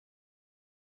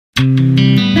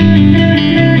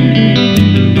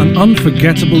An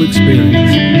unforgettable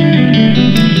experience.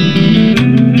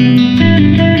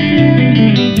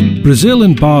 Brazil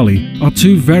and Bali are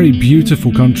two very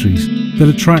beautiful countries that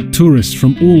attract tourists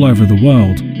from all over the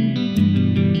world.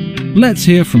 Let's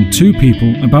hear from two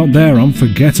people about their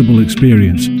unforgettable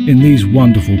experience in these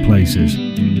wonderful places.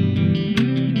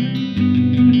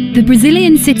 The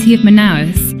Brazilian city of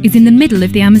Manaus is in the middle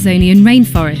of the Amazonian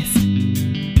rainforest.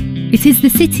 It is the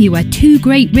city where two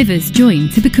great rivers join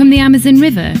to become the Amazon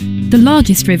River, the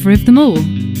largest river of them all.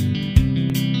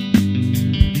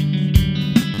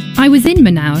 I was in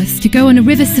Manaus to go on a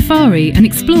river safari and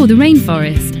explore the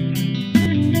rainforest.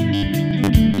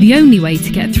 The only way to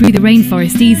get through the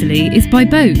rainforest easily is by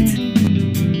boat.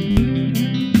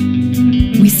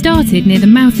 We started near the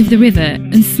mouth of the river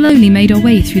and slowly made our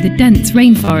way through the dense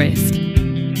rainforest.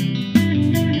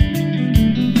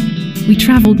 We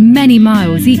travelled many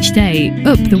miles each day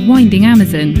up the winding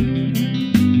Amazon.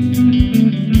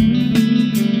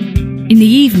 In the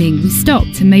evening, we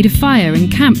stopped and made a fire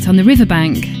and camped on the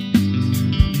riverbank.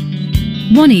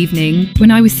 One evening,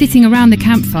 when I was sitting around the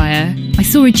campfire, I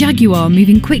saw a jaguar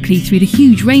moving quickly through the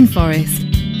huge rainforest.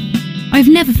 I've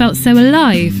never felt so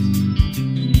alive.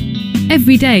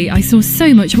 Every day I saw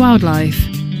so much wildlife.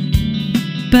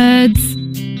 Birds,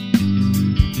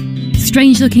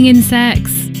 strange-looking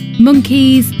insects,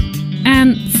 monkeys,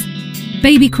 ants,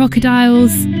 baby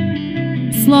crocodiles,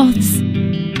 sloths,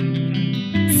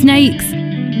 snakes.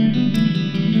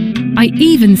 I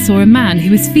even saw a man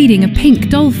who was feeding a pink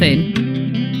dolphin.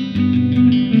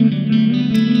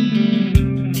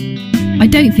 I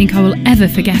don't think I will ever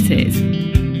forget it.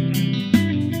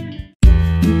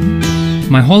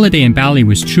 My holiday in Bali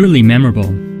was truly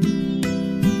memorable.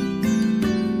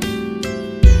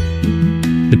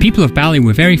 The people of Bali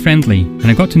were very friendly and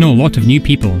I got to know a lot of new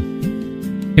people.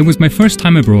 It was my first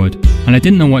time abroad and I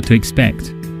didn't know what to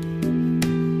expect.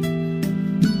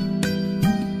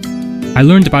 I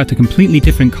learned about a completely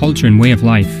different culture and way of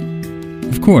life.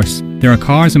 Of course, there are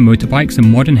cars and motorbikes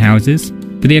and modern houses,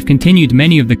 but they have continued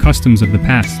many of the customs of the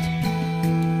past.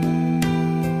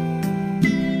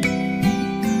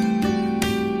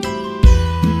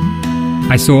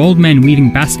 I saw old men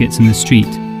weaving baskets in the street,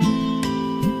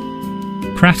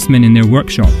 craftsmen in their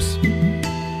workshops,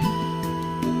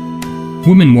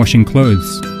 women washing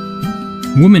clothes,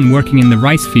 women working in the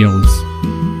rice fields,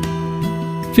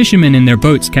 fishermen in their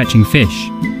boats catching fish,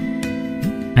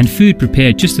 and food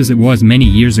prepared just as it was many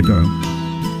years ago.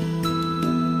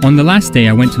 On the last day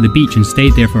I went to the beach and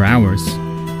stayed there for hours.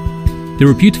 There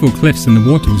were beautiful cliffs and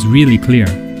the water was really clear.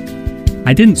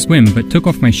 I didn't swim but took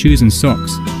off my shoes and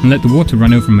socks and let the water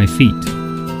run over my feet.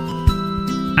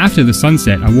 After the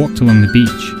sunset I walked along the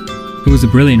beach. It was a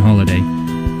brilliant holiday.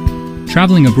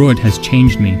 Travelling abroad has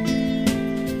changed me.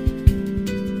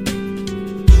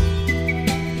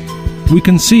 We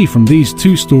can see from these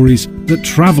two stories that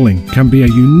travelling can be a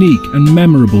unique and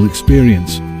memorable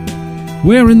experience.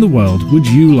 Where in the world would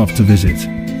you love to visit?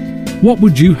 What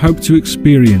would you hope to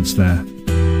experience there?